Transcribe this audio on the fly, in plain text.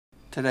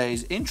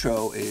Today's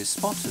intro is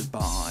sponsored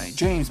by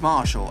James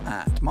Marshall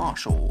at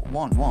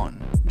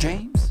Marshall11.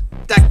 James?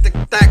 Dack,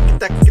 Dack, Dack,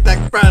 Dack,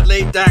 Dack,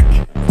 Bradley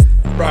Dack.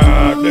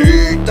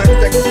 Bradley Dack,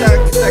 Dack,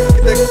 Dack,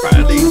 Dack, Dack,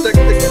 Bradley Dack,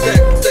 Dack,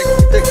 Dack,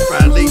 Dack, Dack,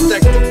 Bradley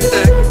Dack,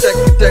 Dack,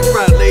 Dack, Dack,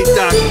 Bradley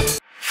Dack.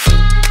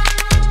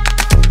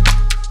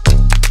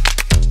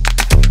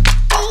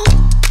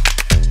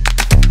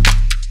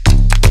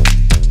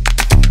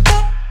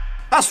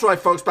 That's right,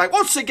 folks, back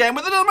once again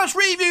with another match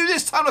review,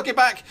 this time looking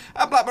back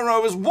at Blackburn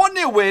Rovers'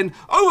 1-0 win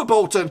over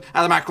Bolton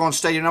at the Macron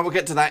Stadium. Now, we'll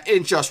get to that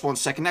in just 1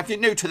 second. Now, if you're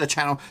new to the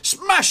channel,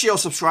 smash your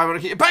subscribe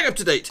button to keep you back up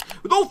to date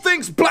with all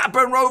things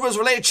Blackburn Rovers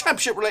related,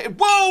 championship related,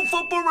 world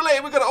football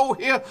related. We've got it all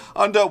here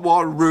under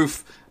one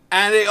roof.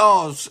 And it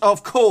was,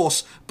 of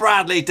course,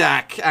 Bradley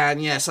Dack.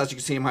 And yes, as you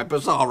can see in my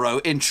bizarro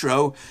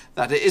intro,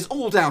 that it is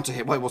all down to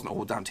him. Well, it wasn't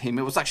all down to him.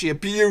 It was actually a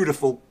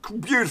beautiful,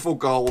 beautiful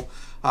goal.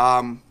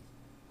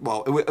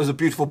 Well, it was a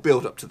beautiful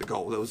build-up to the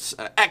goal. There was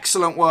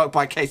excellent work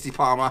by Casey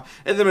Palmer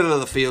in the middle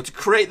of the field to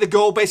create the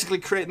goal, basically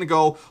creating the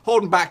goal,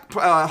 holding back,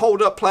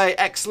 hold-up play,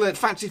 excellent,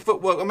 fancy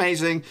footwork,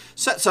 amazing,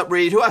 sets up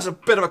Reed, who has a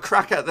bit of a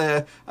crack at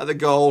the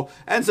goal,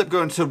 ends up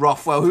going to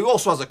Rothwell, who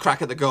also has a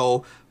crack at the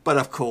goal, but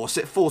of course,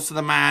 it falls to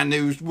the man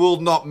who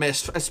will not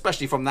miss,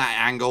 especially from that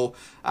angle,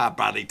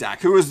 Bradley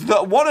Dack, who was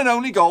the one and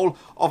only goal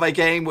of a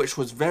game which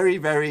was very,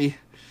 very...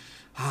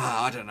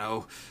 I don't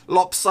know,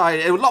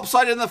 lopsided. It was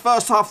lopsided in the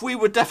first half. We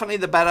were definitely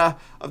the better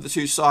of the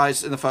two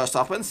sides in the first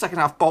half. But in the second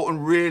half, Bolton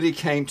really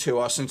came to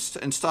us and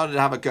started to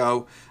have a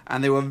go.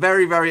 And they were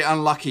very, very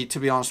unlucky, to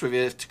be honest with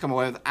you, to come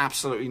away with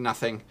absolutely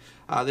nothing.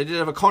 They did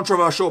have a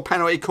controversial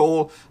penalty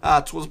call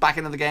towards the back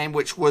end of the game,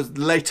 which was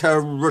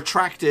later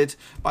retracted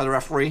by the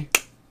referee.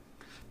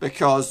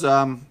 Because...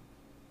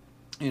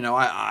 you know,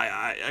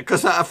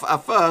 because at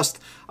first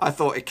I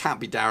thought it can't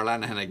be Darrell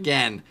Lenihan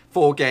again,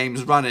 4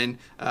 games running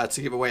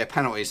to give away a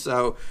penalty.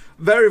 So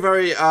very,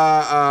 very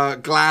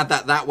glad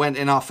that that went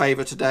in our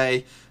favour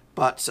today.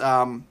 But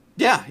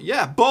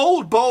yeah,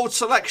 bold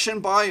selection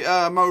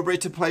by Mowbray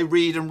to play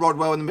Reed and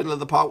Rodwell in the middle of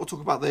the park. We'll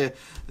talk about the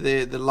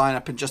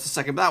lineup in just a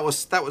second. But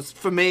that was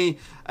for me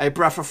a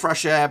breath of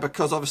fresh air,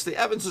 because obviously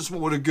Evans and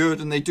Smallwood are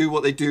good and they do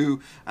what they do,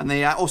 and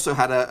they also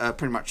had a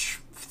pretty much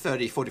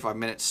 30-45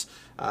 minutes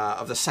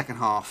of the second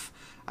half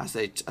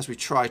as we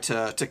try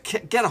to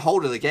get a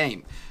hold of the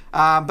game.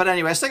 But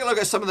anyway, let's take a look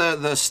at some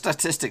of the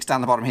statistics down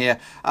the bottom here.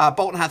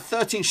 Bolton had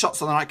 13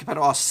 shots on the night compared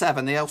to our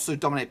 7. They also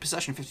dominate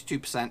possession,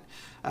 52%,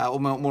 or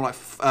more like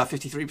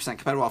 53%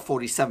 compared to our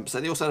 47%.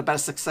 They also had a better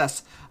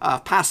success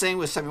passing,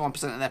 with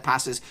 71% of their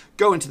passes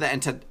going to their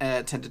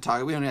intended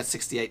target. We only had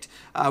 68.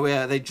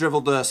 They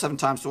dribbled 7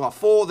 times to our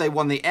 4. They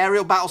won the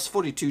aerial battles,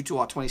 42 to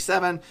our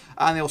 27.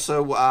 And they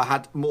also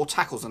had more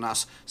tackles than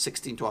us,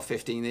 16 to our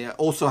 15. They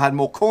also had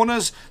more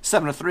corners,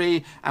 7 to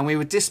 3. And we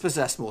were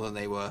dispossessed more than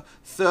they were,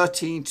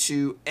 13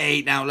 to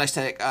 8. Now let's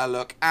take a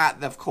look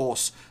at, of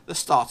course, the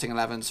starting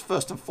 11s.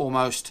 First and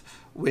foremost,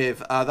 with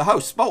the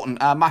hosts, Bolton.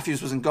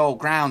 Matthews was in goal.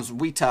 Grounds,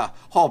 Wheater,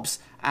 Hobbs,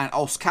 and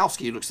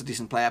Olskowski, who looks a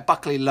decent player.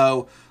 Buckley,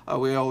 Lowe.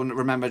 We all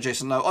remember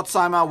Jason Lowe.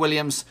 Otzheimer,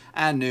 Williams,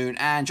 and Noon,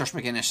 and Josh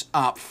McGuinness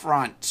up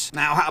front.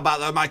 Now, how about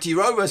the mighty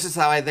Rovers? This is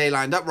how they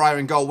lined up. Raya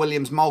in goal.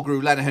 Williams,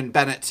 Mulgrew, Lenihan,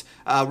 Bennett,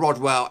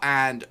 Rodwell,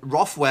 and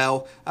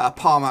Rothwell.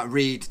 Palmer,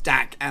 Reed,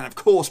 Dack, and of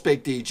course,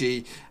 Big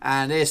DG.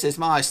 And this is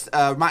my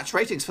match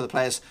ratings for the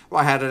players.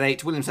 Raya had an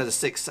 8. Williams had a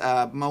 6.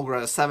 Mulgrew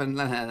had a 7.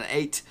 Lenihan had an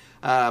 8.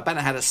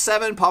 Bennett had a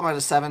 7, Palmer had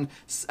a 7,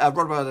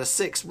 Rodwell had a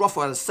 6,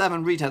 Rothwell had a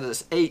 7, Reed had an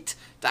 8,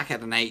 Dack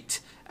had an 8,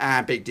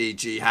 and Big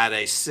DG had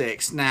a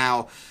 6.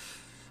 Now,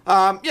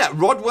 yeah,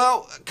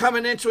 Rodwell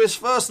coming into his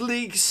first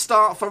league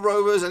start for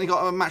Rovers, and he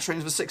got a match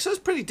rating for 6, so it's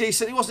pretty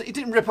decent. He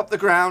didn't rip up the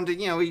ground.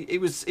 You know, he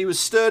was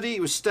sturdy, he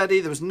was steady.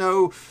 There was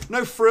no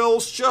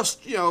frills,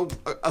 just, you know,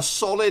 a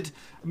solid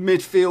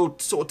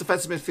midfield, sort of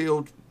defensive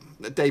midfield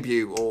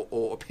debut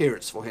or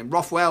appearance for him.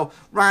 Rothwell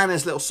ran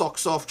his little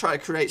socks off, tried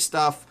to create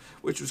stuff,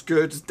 which was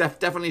good.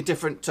 Definitely a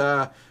different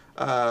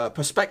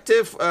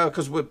perspective,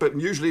 but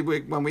usually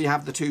when we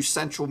have the two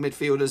central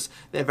midfielders,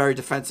 they're very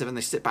defensive and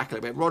they sit back a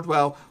little bit.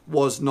 Rodwell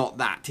was not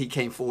that. He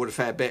came forward a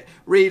fair bit.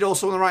 Reed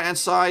also on the right hand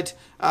side,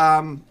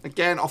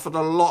 again offered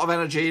a lot of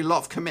energy, a lot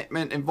of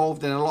commitment,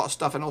 involved in a lot of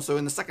stuff, and also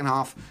in the second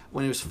half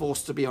when he was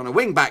forced to be on a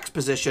wing back's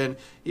position,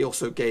 he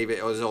also gave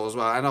it as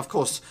well. And of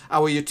course,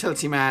 our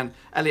utility man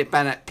Elliot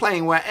Bennett,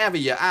 playing wherever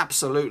you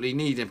absolutely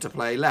need him to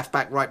play, left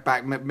back, right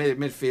back,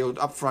 midfield,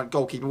 up front,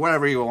 goalkeeper,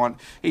 wherever you want,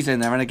 he's in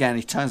there. And again,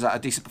 he turns out a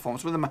decent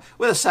performance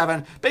with a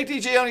 7. Big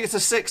DG only gets a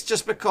 6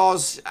 just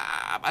because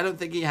I don't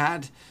think he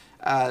had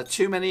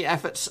too many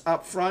efforts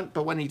up front,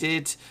 but when he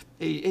did,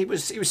 he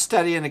was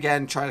steady, and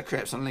again trying to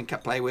create some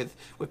link-up play with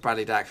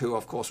Bradley Dack, who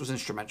of course was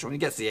instrumental, and he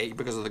gets the 8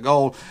 because of the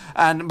goal.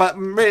 But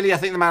really, I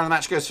think the man of the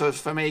match goes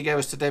for me,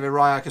 goes to David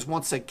Raya, because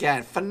once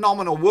again,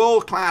 phenomenal,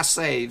 world-class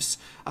saves.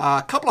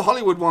 A couple of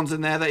Hollywood ones in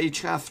there that he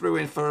kind of threw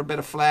in for a bit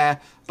of flair,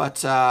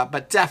 but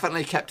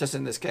definitely kept us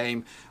in this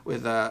game.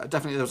 With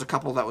definitely there was a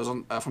couple that was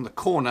on from the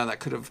corner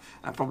that could have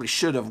probably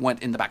should have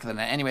went in the back of the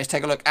net. Anyways,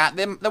 take a look at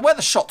them where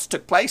the shots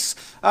took place.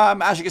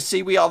 As you can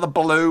see, we are the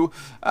blue.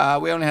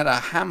 We only had a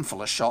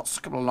handful of shots. shots,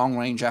 a couple of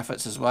long-range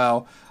efforts as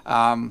well.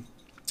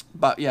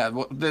 But yeah,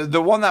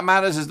 the one that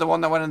matters is the one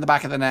that went in the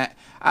back of the net.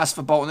 As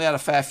for Bolton, they had a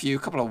fair few, a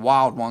couple of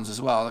wild ones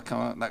as well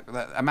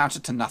that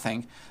amounted to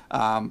nothing.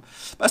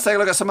 Let's take a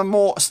look at some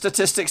more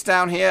statistics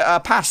down here.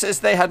 Passes,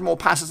 they had more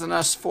passes than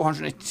us,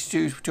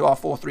 482 to our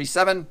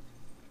 437.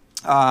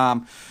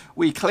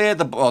 We cleared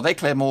they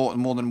cleared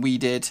more than we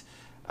did.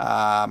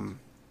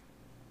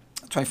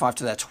 25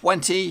 to their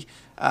 20.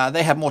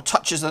 They had more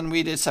touches than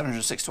we did,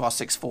 706 to our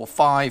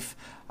 645.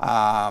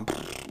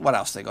 What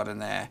else they got in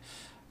there?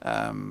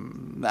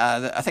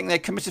 I think they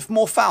committed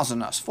more fouls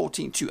than us,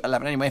 14 to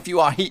 11. Anyway, if you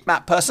are a heat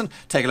map person,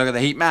 take a look at the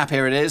heat map.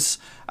 Here it is.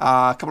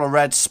 A couple of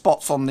red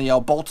spots on the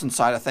Bolton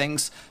side of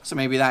things. So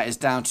maybe that is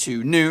down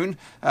to Noon,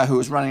 who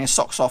was running his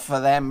socks off for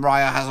them.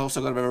 Raya has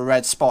also got a bit of a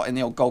red spot in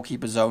the old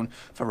goalkeeper zone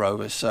for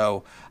Rovers.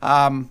 So,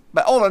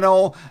 but all in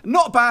all,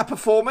 not a bad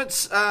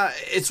performance.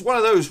 It's one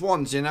of those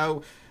ones, you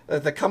know,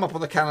 that come up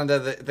on the calendar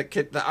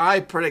that I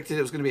predicted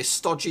it was going to be a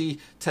stodgy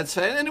tense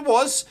fair, and it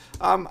was.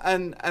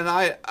 And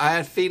I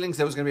had feelings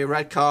there was going to be a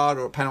red card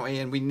or a penalty,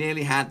 and we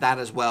nearly had that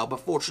as well. But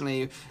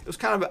fortunately, it was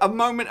kind of a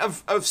moment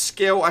of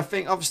skill. I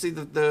think obviously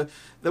the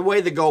way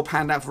the goal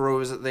panned out for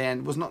Rovers at the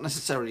end was not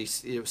necessarily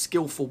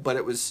skillful, but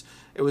it was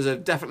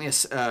definitely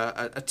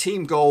a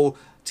team goal.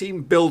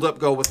 Team build-up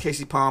goal with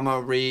Casey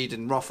Palmer, Reed,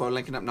 and Rothwell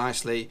linking up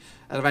nicely,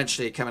 and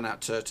eventually coming out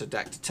to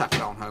Dack to tap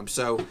it on home.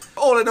 So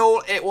all in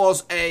all, it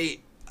was a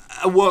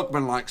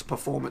workmanlike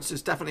performance.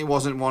 It definitely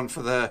wasn't one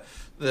for the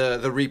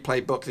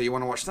replay book that you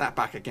want to watch that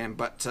back again.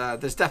 But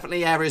there's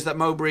definitely areas that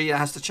Mulgrew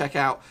has to check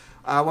out.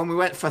 When we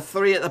went for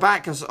 3 at the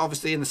back, because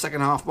obviously in the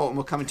second half, Bolton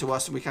were coming to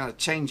us, and we kind of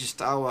changed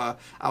our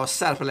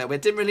setup a little bit.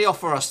 It didn't really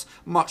offer us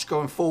much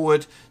going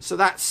forward. So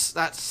that's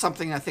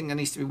something I think that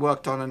needs to be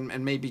worked on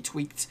and maybe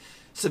tweaked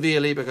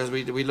severely, because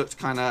we looked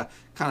kind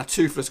of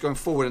toothless going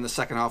forward in the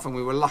second half, and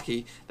we were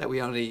lucky that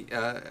we only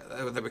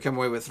that we came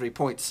away with 3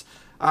 points.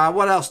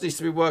 What else needs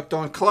to be worked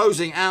on?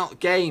 Closing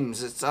out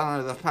games. It's, I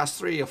don't know, the past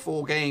 3 or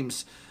 4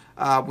 games,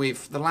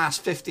 the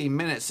last 15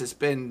 minutes, it's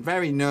been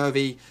very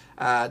nervy.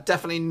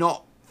 Definitely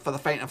not for the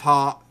faint of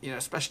heart, you know,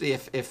 especially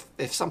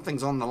if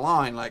something's on the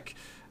line, like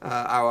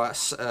our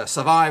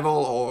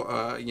survival,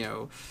 or you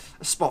know,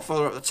 a spot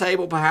further up the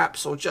table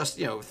perhaps, or just,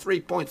 you know,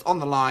 3 points on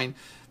the line.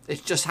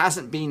 It just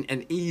hasn't been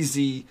an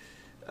easy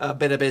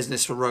bit of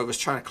business for Rovers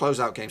trying to close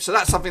out games. So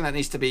that's something that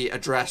needs to be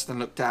addressed and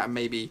looked at, and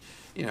maybe,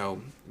 you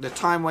know, the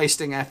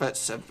time-wasting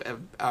efforts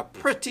are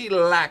pretty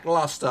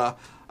lackluster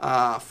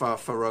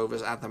for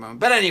Rovers at the moment.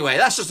 But anyway,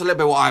 that's just a little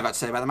bit what I've had to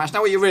say about the match.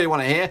 Now what you really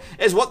want to hear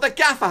is what the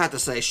gaffer had to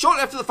say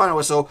shortly after the final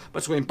whistle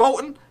between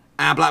Bolton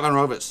and Blackburn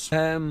Rovers.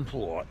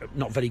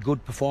 Not very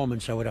good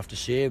performance, I would have to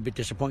say. A bit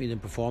disappointing in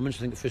performance. I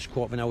think the first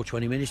quarter of an hour,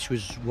 20 minutes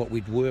was what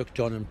we'd worked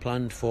on and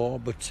planned for.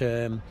 But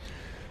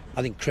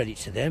I think credit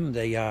to them.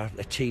 They are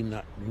a team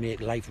that make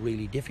life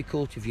really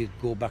difficult. If you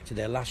go back to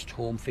their last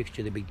home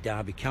fixture, they beat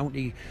Derby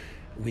County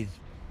with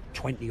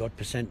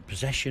 20-odd%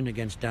 possession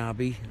against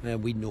Derby.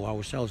 We know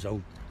ourselves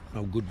how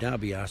good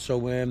Derby are.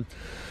 So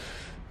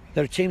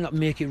they're a team that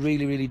make it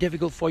really, really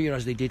difficult for you,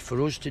 as they did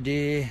for us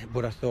today.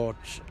 But I thought,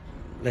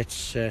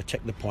 let's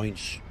take the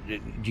points.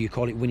 Do you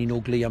call it winning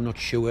ugly? I'm not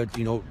sure.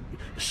 You know,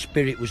 the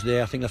spirit was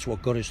there. I think that's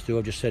what got us through.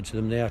 I've just said to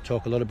them there, I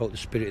talk a lot about the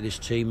spirit of this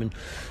team,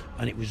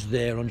 and it was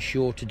there on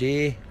show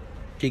today.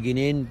 Digging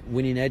in,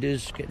 winning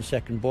headers, getting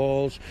second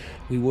balls.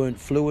 We weren't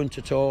fluent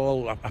at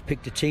all. I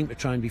picked a team to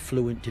try and be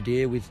fluent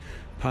today with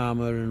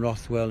Palmer and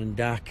Rothwell and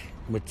Dack,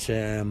 but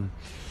and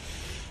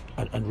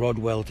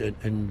Rodwell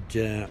and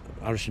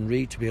Harrison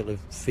Reed to be able to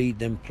feed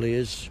them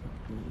players.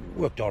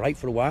 Worked all right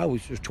for a while.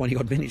 It was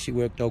 20-odd minutes. It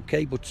worked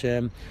okay, but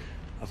I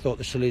thought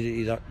the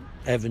solidity that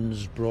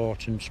Evans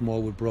brought and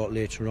Smallwood brought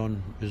later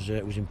on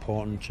was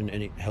important, and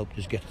it helped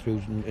us get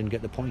through and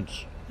get the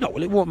points. No,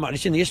 well, it won't matter.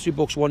 It's in the history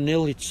books,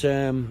 1-0. It's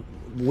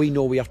we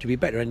know we have to be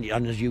better,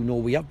 and as you know,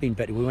 we have been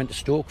better. We went to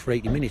Stoke for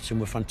 80 minutes and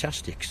we're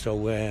fantastic.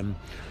 So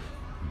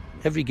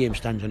every game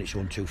stands on its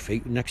own 2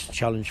 feet. The next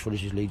challenge for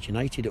us is Leeds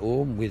United at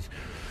home, with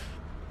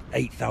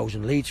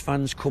 8,000 Leeds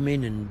fans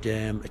coming, and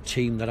a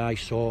team that I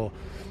saw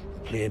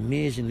play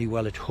amazingly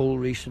well at Hull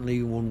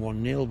recently, won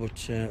 1-0,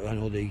 but I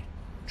know they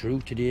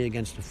drew today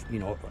against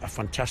a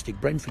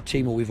fantastic Brentford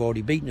team who we've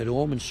already beaten at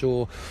home, and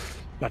so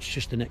that's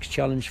just the next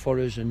challenge for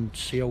us, and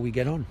see how we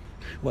get on.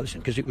 Well, listen,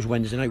 because it was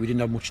Wednesday night, we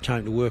didn't have much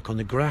time to work on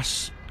the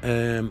grass,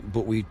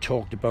 but we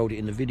talked about it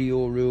in the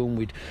video room.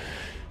 We'd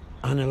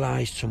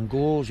analysed some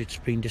goals. It's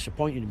been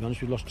disappointing, to be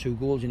honest. We've lost 2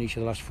 goals in each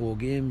of the last 4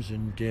 games,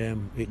 and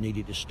it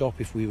needed to stop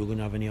if we were going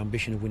to have any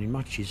ambition of winning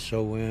matches.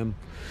 So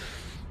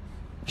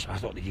I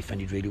thought they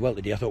defended really well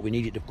today. I thought we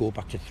needed to go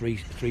back to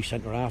three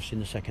centre halves in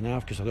the second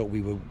half, because I thought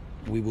we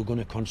were going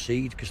to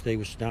concede, because they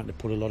were starting to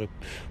put a lot of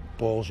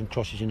balls and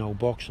crosses in our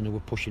box, and they were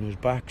pushing us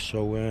back.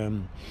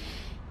 So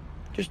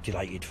just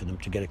delighted for them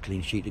to get a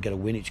clean sheet, to get a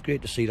win. It's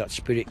great to see that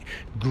spirit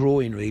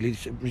growing, really.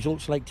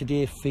 Results like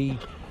today feed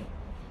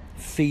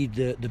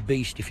the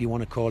beast, if you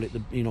want to call it,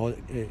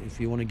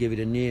 if you want to give it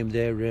a name.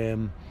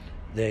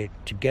 their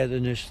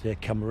togetherness, their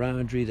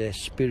camaraderie, their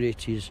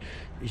spirit is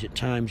at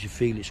times you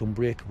feel it's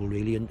unbreakable,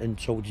 really. And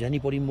so does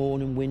anybody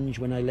moan and whinge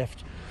when I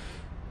left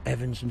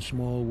Evans and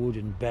Smallwood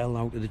and Bell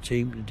out of the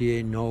team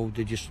today? No,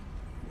 they just,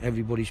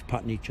 everybody's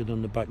patting each other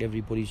on the back,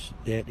 everybody's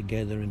there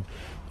together, and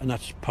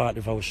that's part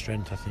of our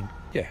strength, I think.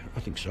 Yeah, I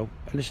think so.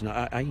 And listen,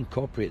 I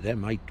incorporate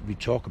them. We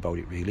talk about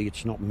it, really.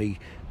 It's not me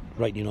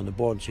writing on the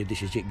board and say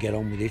this is it, get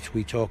on with it.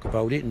 We talk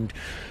about it. And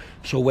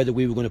so whether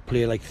we were going to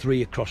play like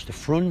 3 across the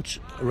front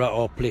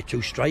or play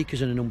 2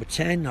 strikers and a number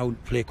 10, I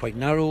would play quite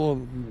narrow.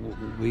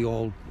 We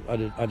all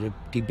had a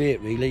debate,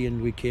 really,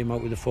 and we came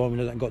out with a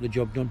formula that got the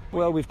job done.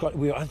 Well, I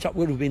thought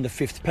would have been the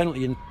 5th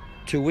penalty in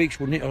 2 weeks,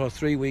 wouldn't it, or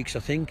 3 weeks, I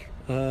think.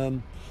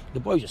 The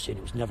boys are saying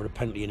it was never a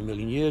penalty in a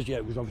million years. Yeah,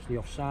 it was obviously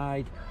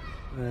offside.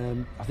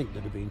 I think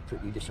they'd have been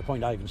pretty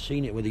disappointed. I haven't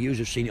seen it. Whether you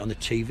have seen it on the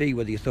TV,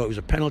 whether you thought it was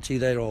a penalty,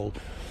 they're all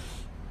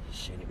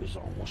saying it was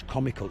almost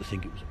comical to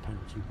think it was a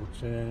penalty.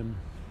 But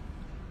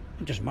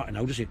it doesn't matter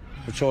now, does it?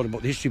 It's all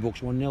about the history books.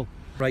 1-0.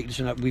 Right,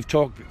 listen, we've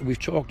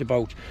talked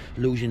about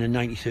losing a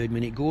 93rd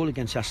minute goal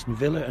against Aston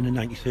Villa and a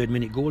 93rd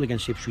minute goal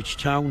against Ipswich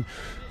Town,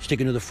 stick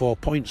another 4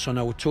 points on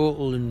our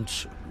total, and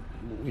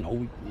you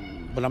know,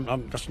 but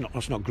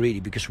that's not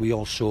greedy, because we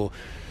also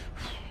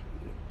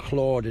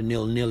clawed a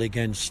 0-0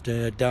 against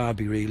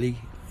Derby, really.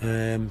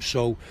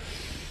 So,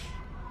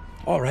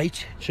 all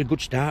right, it's a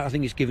good start. I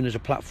think it's given us a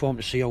platform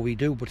to see how we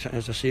do. But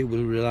as I say,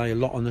 we'll rely a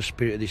lot on the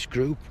spirit of this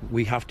group.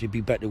 We have to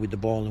be better with the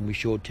ball than we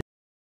showed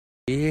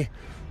today.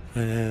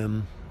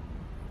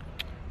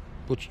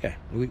 But yeah,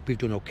 we've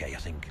done okay, I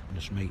think.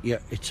 That's me. Yeah,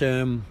 it's.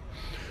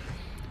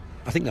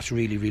 I think that's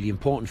really, really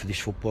important for this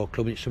football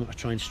club, and it's something I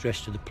try and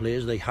stress to the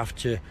players. They have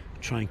to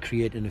try and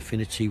create an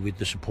affinity with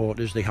the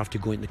supporters. They have to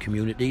go into the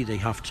community. They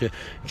have to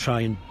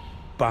try and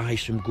buy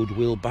some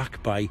goodwill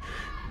back by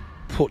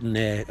putting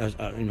their,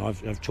 you know,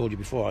 I've told you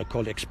before, I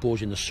call it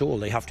exposing the soul.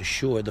 They have to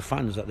show the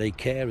fans that they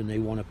care and they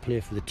want to play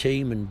for the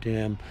team, and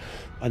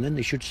then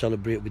they should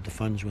celebrate with the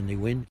fans when they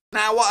win.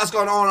 Now, what has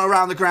gone on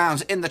around the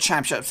grounds in the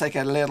Championship? Let's take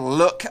a little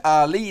look.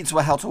 Leeds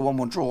were held to a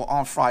 1-1 draw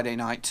on Friday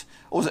night.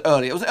 Or was it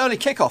early? It was an early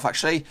kick-off,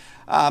 actually.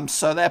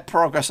 So their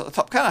progress at the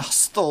top kind of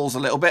stalls a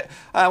little bit.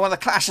 One of the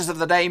clashes of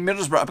the day,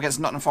 Middlesbrough up against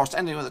Nottingham Forest,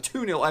 ending with a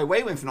 2-0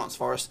 away win for Nottingham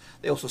Forest.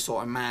 They also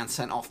saw a man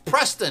sent off.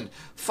 Preston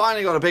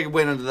finally got a big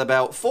win under the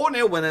belt.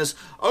 4-0 winners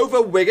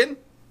over Wigan.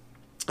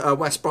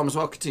 West Brom as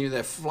well continue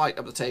their flight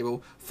up the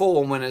table.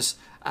 4-1 winners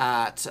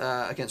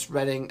against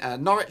Reading.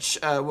 Norwich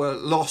were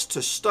lost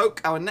to Stoke.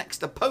 Our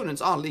next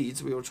opponents are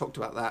Leeds. We already talked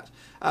about that.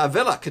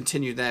 Villa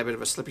continued their bit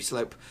of a slippy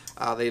slope.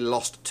 They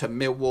lost to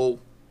Millwall.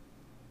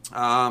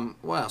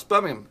 What else?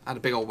 Birmingham had a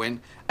big old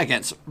win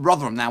against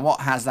Rotherham. Now,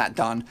 what has that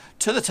done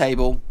to the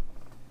table?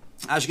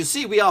 As you can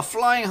see, we are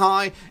flying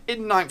high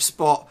in 9th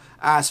spot.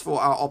 As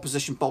for our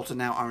opposition, Bolton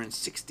now are in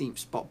 16th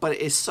spot. But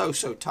it is so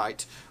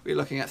tight. We're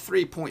looking at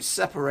 3 points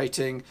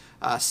separating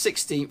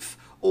 16th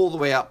all the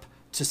way up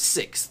to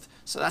 6th.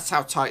 So that's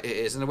how tight it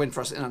is. And a win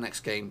for us in our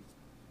next game,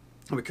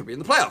 we could be in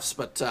the playoffs,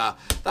 but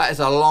that is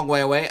a long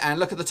way away. And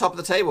look at the top of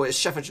the table. It's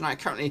Sheffield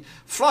United currently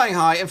flying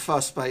high in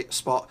 1st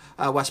spot.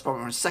 West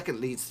Brom are in 2nd,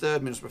 Leeds 3rd,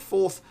 Middlesbrough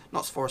 4th,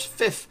 Notts Forest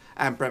 5th,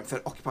 and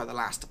Brentford occupy the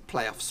last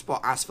playoff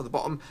spot. As for the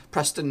bottom,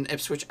 Preston,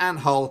 Ipswich and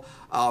Hull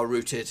are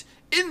rooted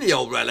in the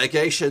old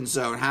relegation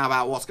zone. How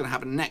about what's going to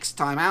happen next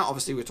time out?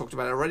 Obviously, we talked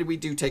about it already. We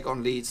do take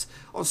on Leeds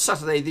on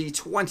Saturday, the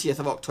 20th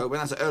of October.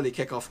 That's an early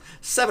kickoff,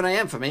 7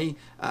 a.m. for me,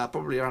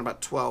 probably around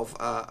about 12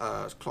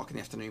 o'clock in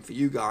the afternoon for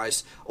you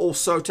guys.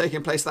 Also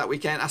taking place that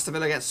weekend, Aston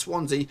Villa against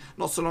Swansea.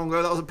 Not so long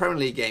ago, that was a Premier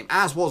League game,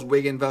 as was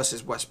Wigan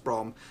versus West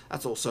Brom.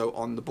 That's also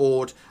on the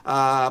board.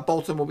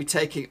 Bolton will be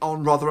taking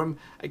on Rotherham.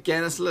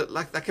 Again, it's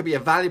like that could be a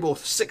valuable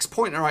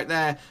 6-pointer right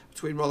there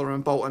between Rotherham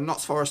and Bolton.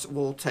 Notts Forest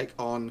will take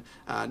on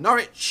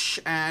Norwich.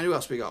 And who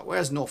else we got?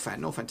 Where's North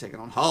End? North End taking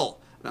on Hull.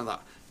 Another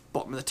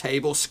bottom of the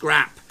table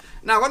scrap.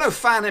 Now, I've got no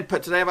fan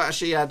input today. I've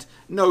actually had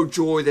no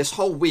joy this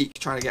whole week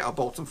trying to get our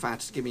Bolton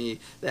fans to give me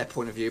their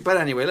point of view. But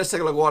anyway, let's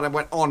take a look at what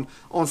went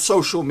on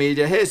social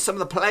media. Here's some of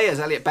the players.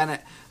 Elliot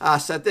Bennett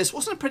said this.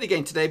 Wasn't a pretty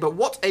game today, but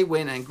what a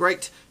win, and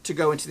great to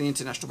go into the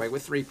international break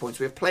with 3 points.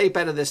 We have played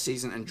better this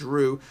season and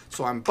drew,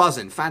 so I'm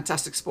buzzing.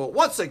 Fantastic sport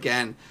once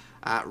again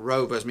at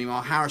Rovers.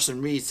 Meanwhile,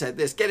 Harrison Reed said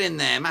this. Get in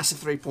there. Massive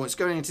 3 points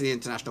going into the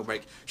international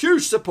break.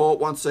 Huge support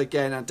once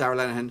again. And Darrell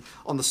Lenihan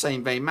on the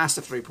same vein.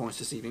 Massive 3 points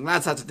this evening.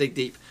 Lads had to dig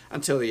deep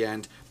until the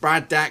end.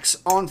 Brad Dack's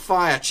on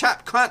fire.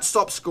 Chap can't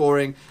stop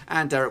scoring.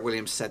 And Derek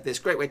Williams said this.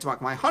 Great way to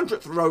mark my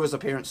 100th Rovers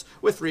appearance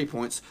with 3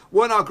 points.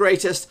 Weren't our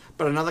greatest,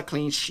 but another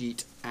clean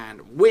sheet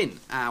and win.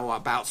 How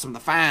about some of the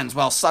fans?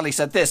 Well, Sully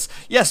said this.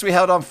 Yes, we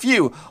held on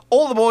few.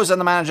 All the boys and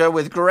the manager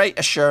with great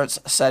assurance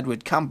said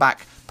we'd come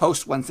back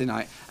post Wednesday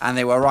night, and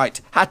they were right.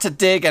 Had to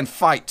dig and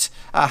fight.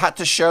 Had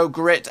to show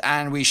grit,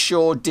 and we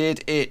sure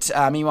did it.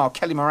 Meanwhile,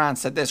 Kelly Moran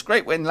said this.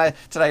 Great win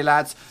today,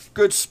 lads.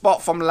 Good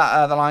spot from the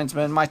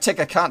linesman. My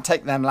ticker can't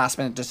take them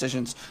last-minute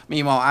decisions.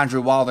 Meanwhile, Andrew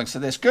Wilding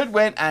said this. Good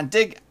win and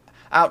dig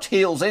out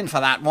heels in for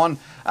that one.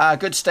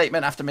 Good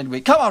statement after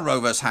midweek. Come on,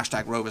 Rovers.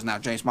 Hashtag Rovers now.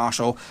 James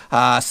Marshall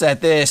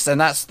said this,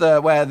 and that's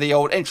where the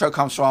old intro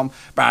comes from.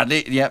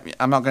 Bradley, yep,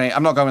 I'm not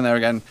going there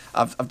again.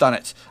 I've done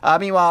it.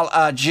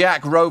 Meanwhile,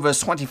 Jack Rovers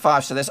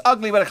 25 said this: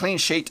 ugly but a clean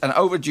sheet, an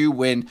overdue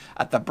win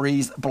at the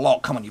Breeze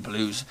block. Come on, you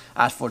Blues.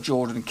 As for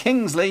Jordan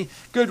Kingsley,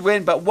 good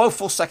win but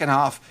woeful second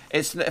half.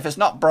 If it's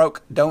not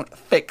broke, don't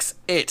fix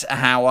it.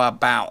 How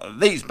about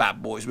these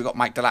bad boys? We got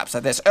Mike Delap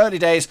said this: early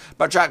days,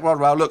 but Jack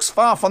Rodwell looks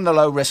far from the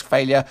low risk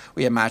failure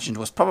we imagined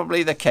was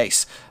probably the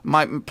case.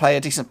 Might play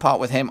a decent part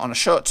with him on a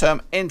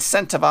short-term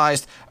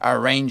incentivized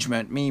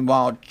arrangement.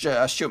 Meanwhile,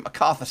 Stuart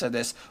MacArthur said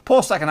this: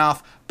 poor second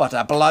half, but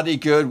a bloody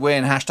good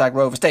win. Hashtag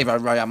Rovers.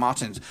 David Raya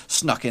Martins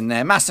snuck in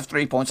there. Massive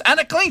 3 points and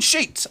a clean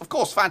sheet. Of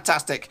course,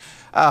 fantastic.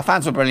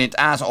 Fans were brilliant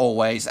as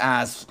always.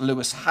 As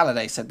Lewis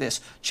Halliday said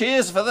this: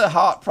 cheers for the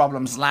heart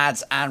problems,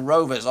 lads and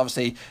Rovers.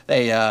 Obviously,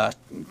 they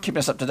keeping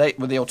us up to date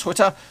with the old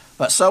Twitter.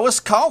 But so was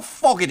Carl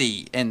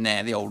Fogarty in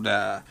there, the old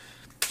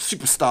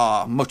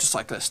superstar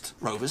motorcyclist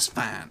Rovers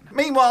fan.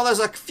 Meanwhile, there's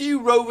a few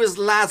Rovers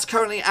lads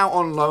currently out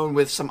on loan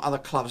with some other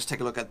clubs.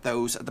 Take a look at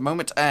those at the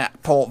moment.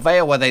 At Port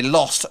Vale, where they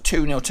lost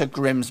 2-0 to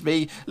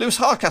Grimsby. Lewis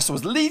Hardcastle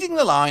was leading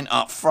the line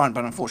up front,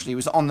 but unfortunately he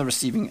was on the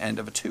receiving end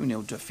of a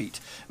 2-0 defeat.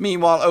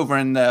 Meanwhile, over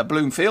in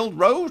Bloomfield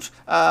Road,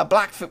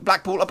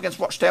 Blackpool up against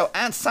Rochdale,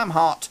 and Sam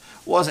Hart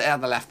was at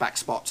the left-back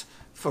spot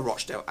for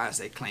Rochdale as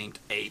they claimed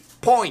a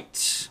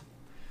point.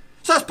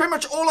 So that's pretty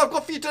much all I've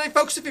got for you today,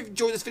 folks. If you've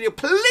enjoyed this video,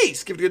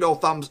 please give it a good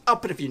old thumbs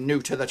up. And if you're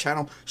new to the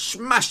channel,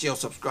 smash your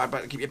subscribe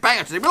button to keep you bang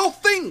up to date with all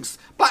things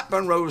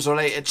Blackburn Rovers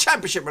related,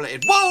 Championship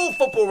related, world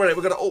football related.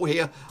 We've got it all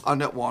here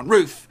under one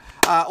roof.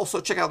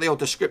 Also, check out the old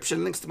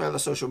description. Links to my other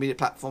social media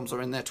platforms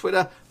are in there.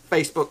 Twitter,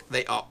 Facebook,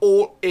 they are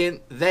all in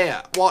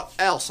there. What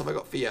else have I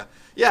got for you?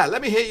 Yeah,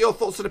 let me hear your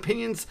thoughts and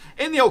opinions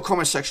in the old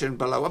comment section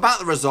below about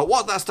the result,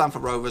 what that's done for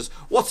Rovers,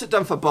 what's it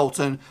done for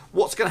Bolton,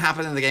 what's going to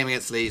happen in the game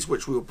against Leeds,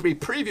 which we'll be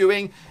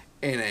previewing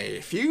in a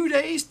few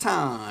days'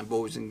 time,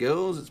 boys and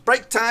girls. It's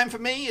break time for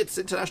me. It's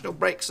international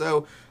break,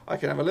 so I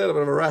can have a little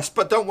bit of a rest.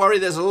 But don't worry,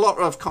 there's a lot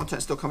of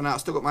content still coming out.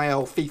 Still got my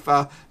old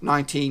FIFA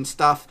 19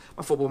 stuff,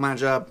 my Football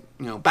Manager,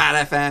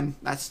 Bad FM.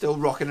 That's still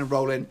rocking and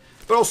rolling.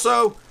 But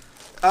also,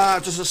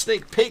 just a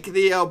sneak peek,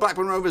 the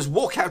Blackburn Rovers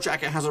walkout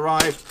jacket has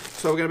arrived.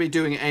 So we're going to be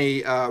doing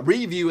a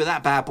review of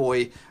that bad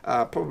boy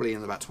probably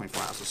in about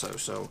 24 hours or so.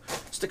 So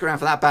stick around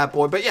for that bad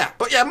boy. But yeah,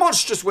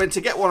 monstrous win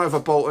to get one over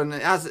Bolton.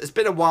 It's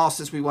been a while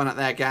since we won at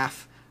their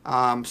gaff.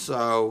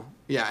 So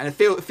yeah, and it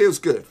feels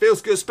good. It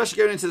feels good, especially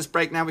going into this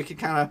break now. We can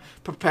kind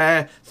of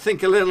prepare,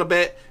 think a little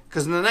bit.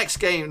 Because in the next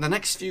game, the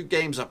next few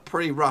games are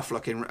pretty rough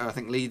looking. I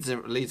think Leeds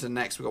are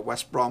next. We've got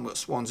West Brom, we've got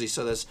Swansea.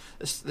 So there's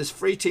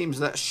 3 teams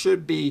that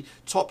should be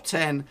top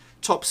 10,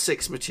 top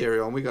 6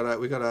 material, and we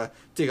gotta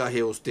dig our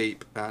heels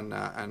deep and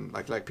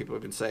like people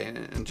have been saying,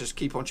 and just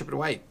keep on chipping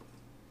away.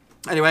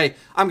 Anyway,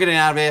 I'm getting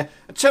out of here.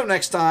 Until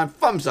next time,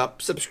 thumbs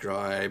up,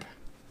 subscribe.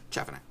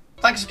 Ciao for now.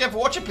 Thanks again for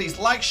watching. Please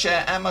like,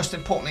 share, and most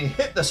importantly,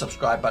 hit the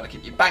subscribe button to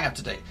keep you bang up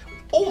to date with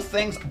all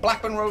things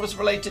Blackburn Rovers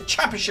related,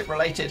 Championship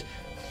related,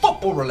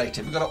 football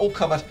related. We've got it all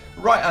covered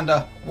right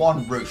under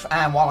one roof.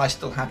 And while I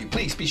still have you,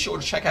 please be sure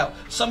to check out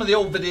some of the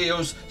old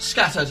videos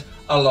scattered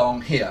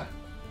along here.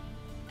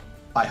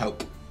 I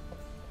hope.